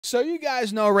So you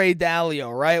guys know Ray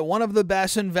Dalio, right? One of the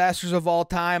best investors of all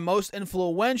time, most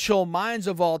influential minds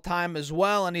of all time as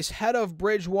well, and he's head of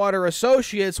Bridgewater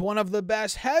Associates, one of the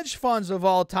best hedge funds of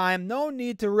all time. No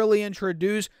need to really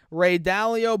introduce Ray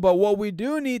Dalio, but what we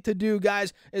do need to do,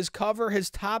 guys, is cover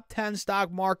his top 10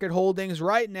 stock market holdings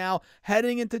right now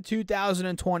heading into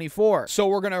 2024. So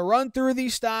we're going to run through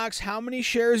these stocks, how many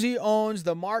shares he owns,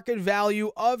 the market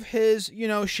value of his,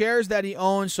 shares that he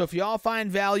owns. So if y'all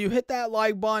find value, hit that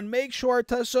like button. Make sure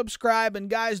to subscribe, and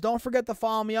guys, don't forget to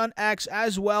follow me on X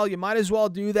as well. You might as well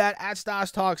do that at Stocks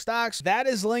Talk Stocks. That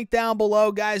is linked down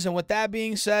below, guys. And with that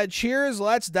being said, cheers.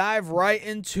 Let's dive right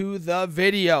into the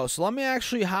video. So let me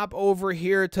actually hop over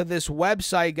here to this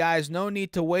website, guys. No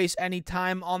need to waste any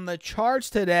time on the charts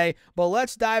today, but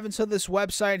let's dive into this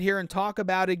website here and talk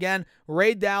about, again,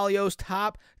 Ray Dalio's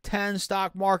top 10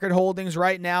 stock market holdings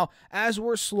right now as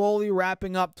we're slowly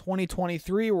wrapping up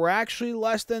 2023. We're actually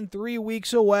less than 3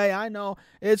 weeks away. I know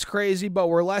it's crazy, but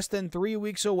we're less than 3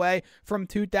 weeks away from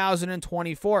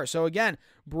 2024. So again,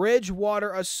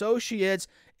 Bridgewater Associates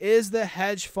is the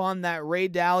hedge fund that Ray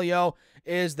Dalio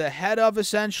is the head of,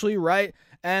 essentially, right?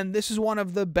 And this is one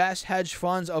of the best hedge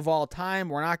funds of all time.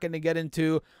 We're not going to get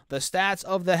into the stats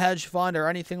of the hedge fund or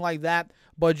anything like that,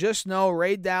 but just know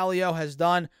Ray Dalio has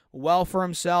done well for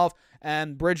himself,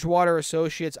 and Bridgewater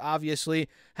Associates obviously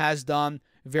has done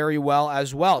very well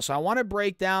as well. So I want to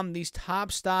break down these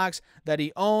top stocks that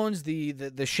he owns,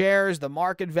 the shares, the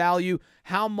market value,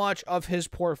 how much of his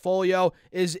portfolio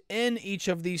is in each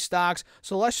of these stocks.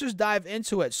 So let's just dive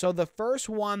into it. So the first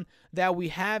one that we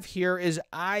have here is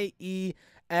IEMG.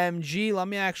 Let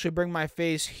me actually bring my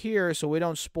face here so we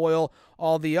don't spoil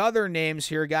all the other names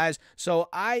here, guys. So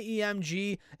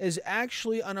IEMG is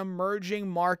actually an emerging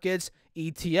markets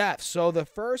ETF. So the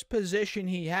first position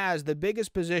he has, the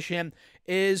biggest position,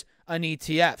 is an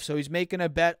ETF. So he's making a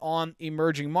bet on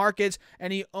emerging markets,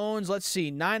 and he owns, let's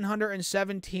see,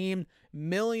 917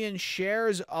 million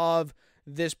shares of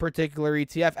this particular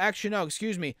ETF. Actually, no,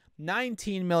 excuse me,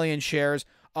 19 million shares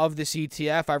of this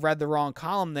ETF. I've read the wrong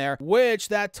column there, which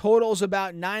that totals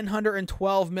about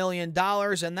 $912 million,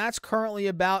 and that's currently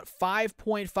about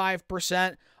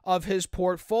 5.5% of his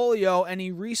portfolio, and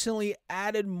he recently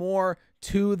added more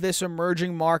to this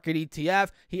emerging market ETF.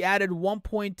 He added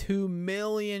 1.2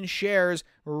 million shares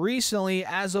recently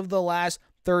as of the last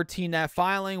 13F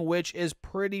filing, which is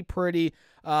pretty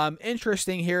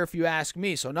interesting here if you ask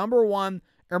me. So number one,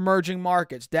 emerging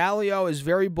markets. Dalio is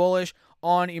very bullish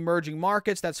on emerging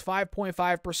markets. That's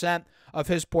 5.5% of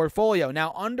his portfolio.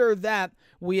 Now, under that,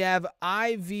 we have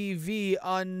IVV,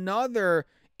 another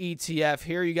ETF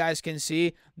here. You guys can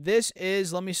see this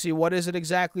is, let me see, what is it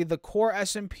exactly? The core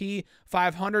S&P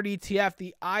 500 ETF,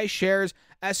 the iShares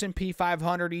S&P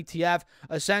 500 ETF.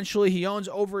 Essentially, he owns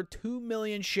over 2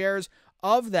 million shares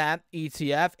of that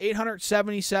ETF.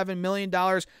 $877 million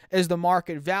is the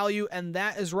market value, and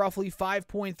that is roughly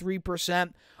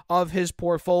 5.3% of his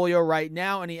portfolio right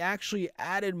now, and he actually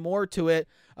added more to it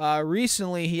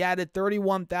recently. He added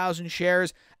 31,000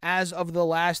 shares as of the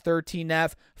last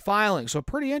 13F filing. So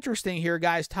pretty interesting here,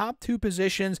 guys. Top two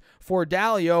positions for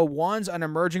Dalio. One's an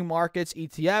emerging markets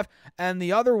ETF, and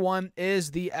the other one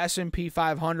is the S&P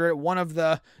 500, one of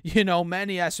the,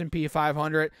 many S&P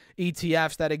 500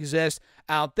 ETFs that exist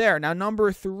out there. Now,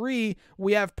 number three,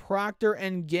 we have Procter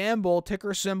 & Gamble,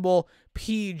 ticker symbol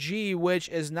PG, which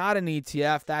is not an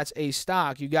ETF. That's a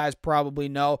stock. You guys probably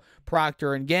know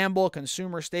Procter & Gamble,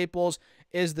 consumer staples,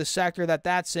 is the sector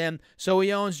that's in. So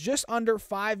he owns just under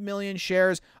 5 million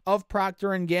shares of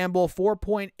Procter & Gamble,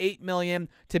 4.8 million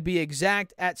to be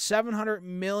exact, at $700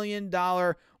 million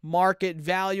market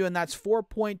value, and that's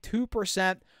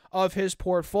 4.2% of his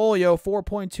portfolio,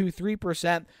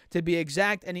 4.23% to be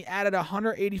exact, and he added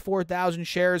 184,000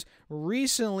 shares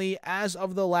recently as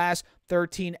of the last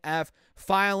 13F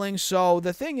filing. So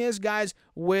the thing is, guys,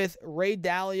 with Ray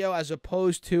Dalio, as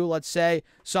opposed to, let's say,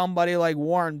 somebody like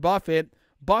Warren Buffett,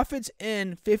 Buffett's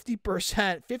in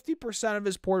 50%. 50% of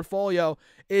his portfolio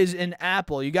is in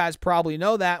Apple. You guys probably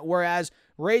know that, whereas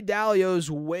Ray Dalio's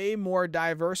way more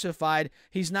diversified.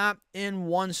 He's not in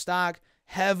one stock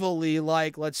heavily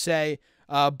like, let's say,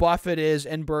 Buffett is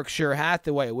in Berkshire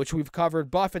Hathaway, which we've covered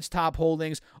Buffett's top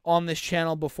holdings on this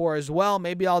channel before as well.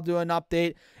 Maybe I'll do an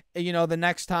update, the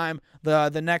next time the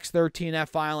next 13F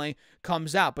filing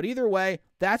comes out. But either way,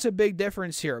 that's a big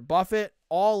difference here. Buffett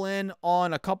all in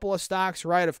on a couple of stocks,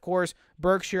 right? Of course,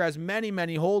 Berkshire has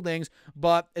many holdings,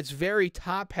 but it's very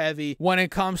top heavy when it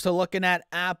comes to looking at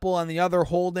Apple and the other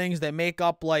holdings. They make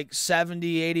up like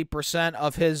 70-80%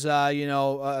 of his,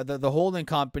 the holding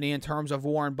company in terms of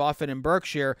Warren Buffett and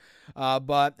Berkshire.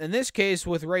 But in this case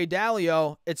with Ray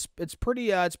Dalio, it's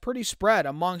pretty spread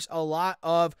amongst a lot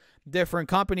of different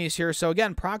companies here. So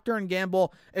again, Procter &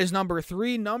 Gamble is number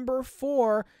 3. Number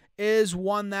 4 is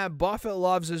one that Buffett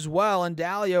loves as well, and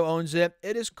Dalio owns it.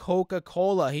 It is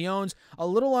Coca-Cola. He owns a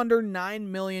little under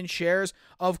 9 million shares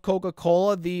of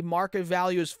Coca-Cola. The market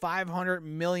value is $500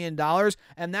 million,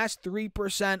 and that's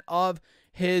 3% of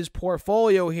his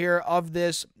portfolio here of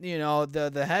this,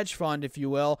 the hedge fund, if you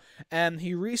will. And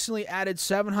he recently added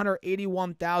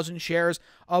 781,000 shares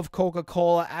of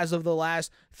Coca-Cola as of the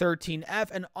last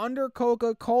 13F. And under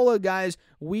Coca-Cola, guys,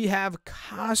 we have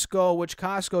Costco, which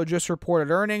Costco just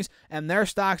reported earnings, and their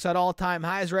stock's at all-time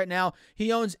highs right now.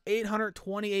 He owns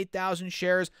 828,000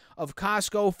 shares of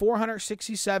Costco,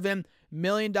 $467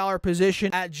 million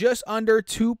position at just under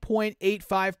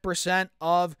 2.85%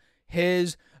 of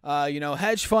his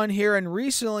hedge fund here. And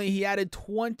recently he added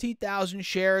 20,000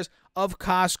 shares of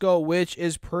Costco, which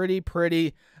is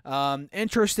pretty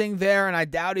interesting there. And I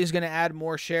doubt he's going to add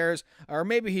more shares, or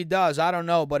maybe he does. I don't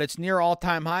know, but it's near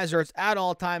all-time highs, or it's at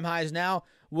all-time highs now.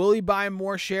 Will he buy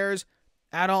more shares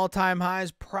at all-time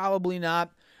highs? Probably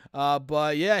not.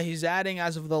 But yeah, he's adding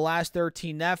as of the last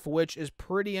 13F, which is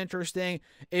pretty interesting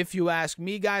if you ask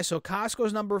me, guys. So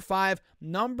Costco's number 5.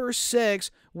 Number 6,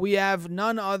 we have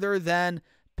none other than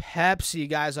Pepsi,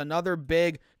 guys, another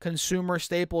big consumer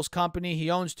staples company. He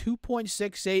owns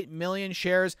 2.68 million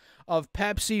shares of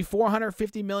Pepsi.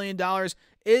 $450 million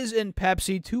is in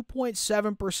Pepsi.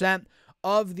 2.7%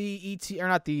 of the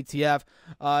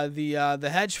the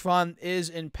hedge fund is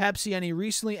in Pepsi, and he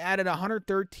recently added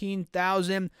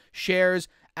 113,000 shares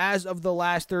as of the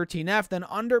last 13F. Then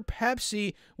under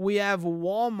Pepsi, we have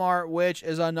Walmart, which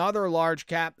is another large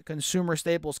cap consumer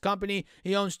staples company.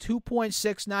 He owns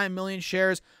 2.69 million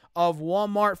shares of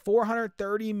Walmart,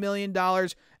 $430 million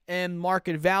in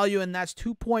market value, and that's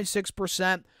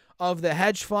 2.6% of the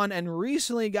hedge fund. And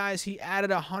recently, guys, he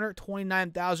added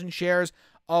 129,000 shares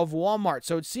of Walmart.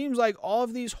 So it seems like all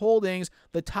of these holdings,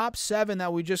 the top 7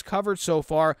 that we just covered so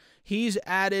far, he's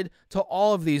added to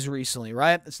all of these recently,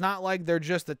 right? It's not like they're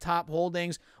just the top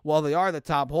holdings. Well, they are the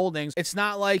top holdings. It's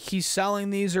not like he's selling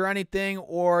these or anything,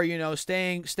 or,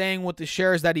 staying with the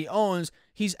shares that he owns.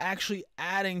 He's actually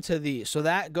adding to these. So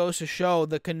that goes to show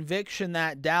the conviction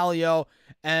that Dalio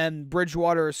and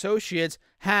Bridgewater Associates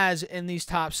has in these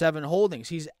top 7 holdings.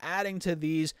 He's adding to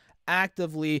these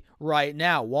actively right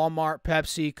now. Walmart,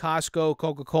 Pepsi, Costco,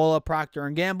 Coca-Cola, Procter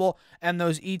 & Gamble, and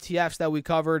those ETFs that we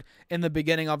covered in the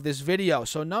beginning of this video.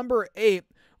 So number 8,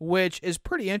 which is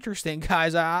pretty interesting,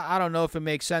 guys. I don't know if it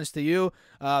makes sense to you.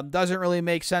 Doesn't really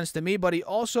make sense to me, but he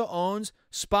also owns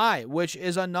SPY, which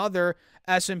is another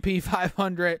S&P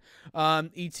 500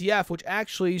 ETF, which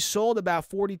actually sold about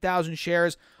 40,000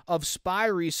 shares of SPY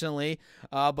recently,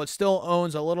 but still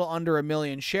owns a little under 1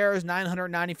 million shares,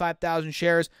 995,000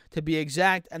 shares to be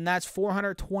exact, and that's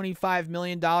 $425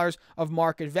 million of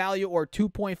market value, or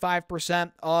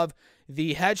 2.5% of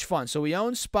the hedge fund. So he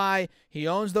owns SPY. He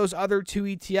owns those other 2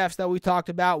 ETFs that we talked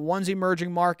about. One's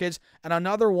emerging markets, and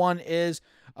another one is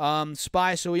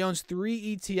SPY. So he owns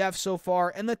 3 ETFs so far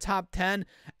in the top 10.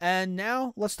 And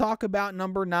now let's talk about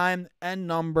number 9 and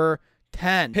number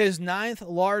 10. His 9th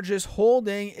largest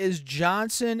holding is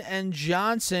Johnson &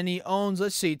 Johnson. He owns,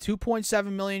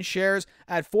 2.7 million shares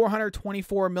at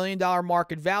 $424 million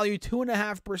market value.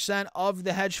 2.5% of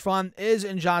the hedge fund is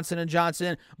in Johnson &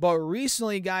 Johnson, but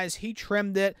recently, guys, he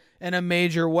trimmed it in a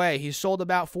major way. He sold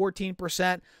about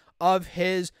 14% of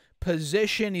his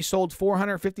position. He sold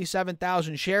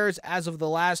 457,000 shares as of the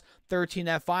last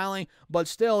 13F filing, but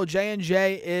still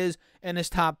J&J is in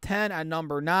his top 10 at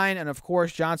number 9. And of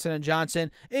course, Johnson & Johnson,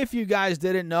 if you guys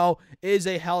didn't know, is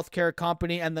a healthcare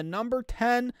company, and the number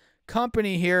 10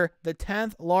 company here, the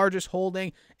 10th largest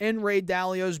holding in Ray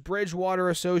Dalio's Bridgewater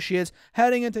Associates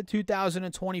heading into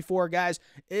 2024, guys,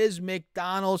 is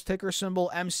McDonald's, ticker symbol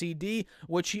MCD,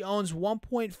 which he owns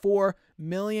 1.4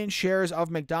 million shares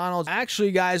of McDonald's.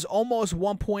 Actually, guys, almost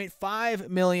 1.5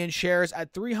 million shares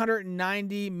at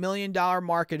 $390 million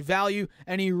market value,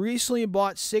 and he recently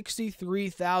bought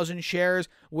 63,000 shares,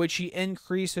 which he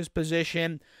increased his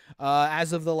position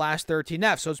as of the last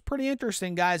 13F. So it's pretty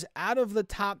interesting, guys. Out of the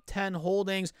top 10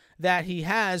 holdings that he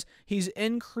has, he's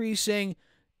increasing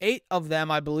 8 of them,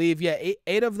 I believe. Yeah,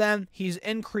 eight of them, he's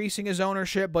increasing his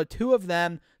ownership, but 2 of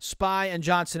them, SPY and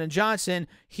Johnson & Johnson,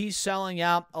 he's selling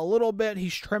out a little bit.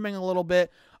 He's trimming a little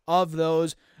bit of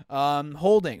those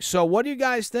holdings. So what do you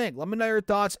guys think? Let me know your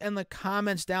thoughts in the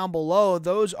comments down below.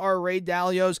 Those are Ray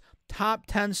Dalio's top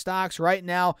 10 stocks right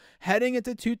now heading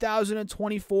into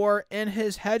 2024 in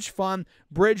his hedge fund,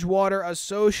 Bridgewater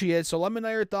Associates. So let me know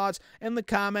your thoughts in the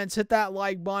comments. Hit that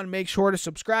like button. Make sure to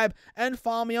subscribe and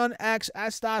follow me on X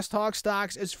at Stas Talk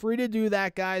Stocks. It's free to do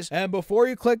that, guys. And before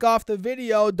you click off the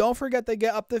video, don't forget to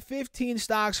get up to 15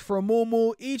 stocks from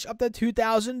Moomoo, each up to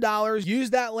 $2,000.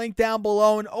 Use that link down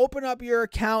below and open up your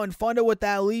account and fund it with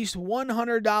at least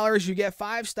 $100. You get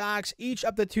 5 stocks, each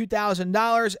up to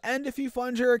 $2,000. And if you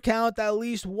fund your account at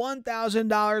least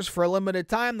 $1,000 for a limited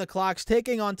time, the clock's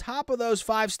ticking. On top of those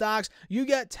 5 stocks, you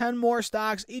get 10 more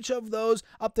stocks, each of those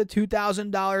up to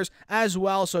 $2,000 as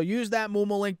well. So use that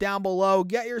Moomoo link down below.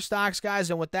 Get your stocks, guys.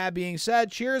 And with that being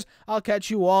said, cheers. I'll catch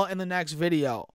you all in the next video.